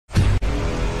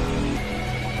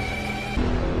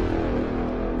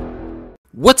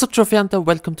What's up, Trophy Hunter?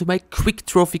 Welcome to my quick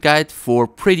trophy guide for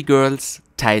Pretty Girls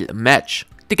Tile Match.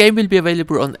 The game will be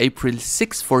available on April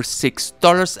 6 for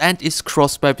 $6 and is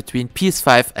crossbuy between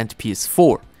PS5 and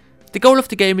PS4. The goal of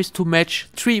the game is to match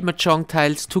 3 mahjong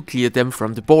tiles to clear them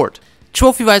from the board.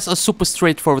 Trophy-wise, a super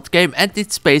straightforward game, and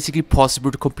it's basically possible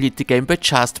to complete the game by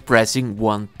just pressing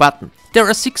one button. There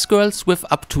are 6 girls with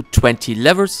up to 20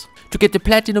 levels. To get the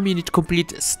platinum you need to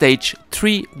complete stage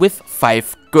 3 with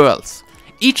 5 girls.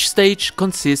 Each stage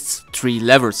consists 3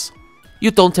 levels. You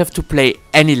don't have to play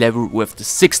any level with the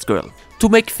 6th girl. To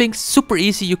make things super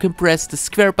easy, you can press the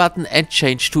square button and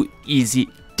change to easy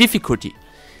difficulty.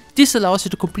 This allows you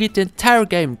to complete the entire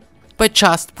game by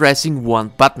just pressing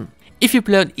one button. If you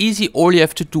play on easy, all you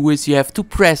have to do is you have to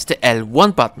press the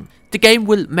L1 button. The game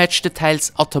will match the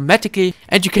tiles automatically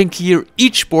and you can clear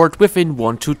each board within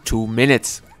 1 to 2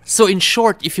 minutes. So in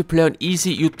short, if you play on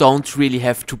easy, you don't really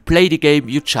have to play the game,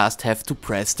 you just have to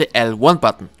press the L1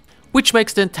 button. Which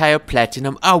makes the entire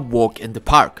platinum a walk in the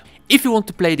park. If you want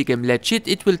to play the game legit,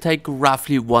 it will take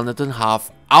roughly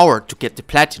 1.5 hours to get the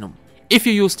platinum. If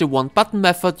you use the one button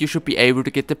method, you should be able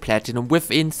to get the platinum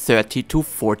within 30 to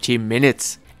 40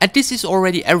 minutes. And this is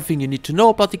already everything you need to know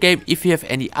about the game. If you have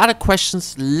any other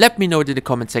questions, let me know it in the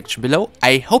comment section below.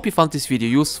 I hope you found this video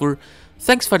useful.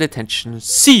 Thanks for the attention,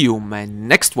 see you in my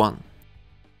next one.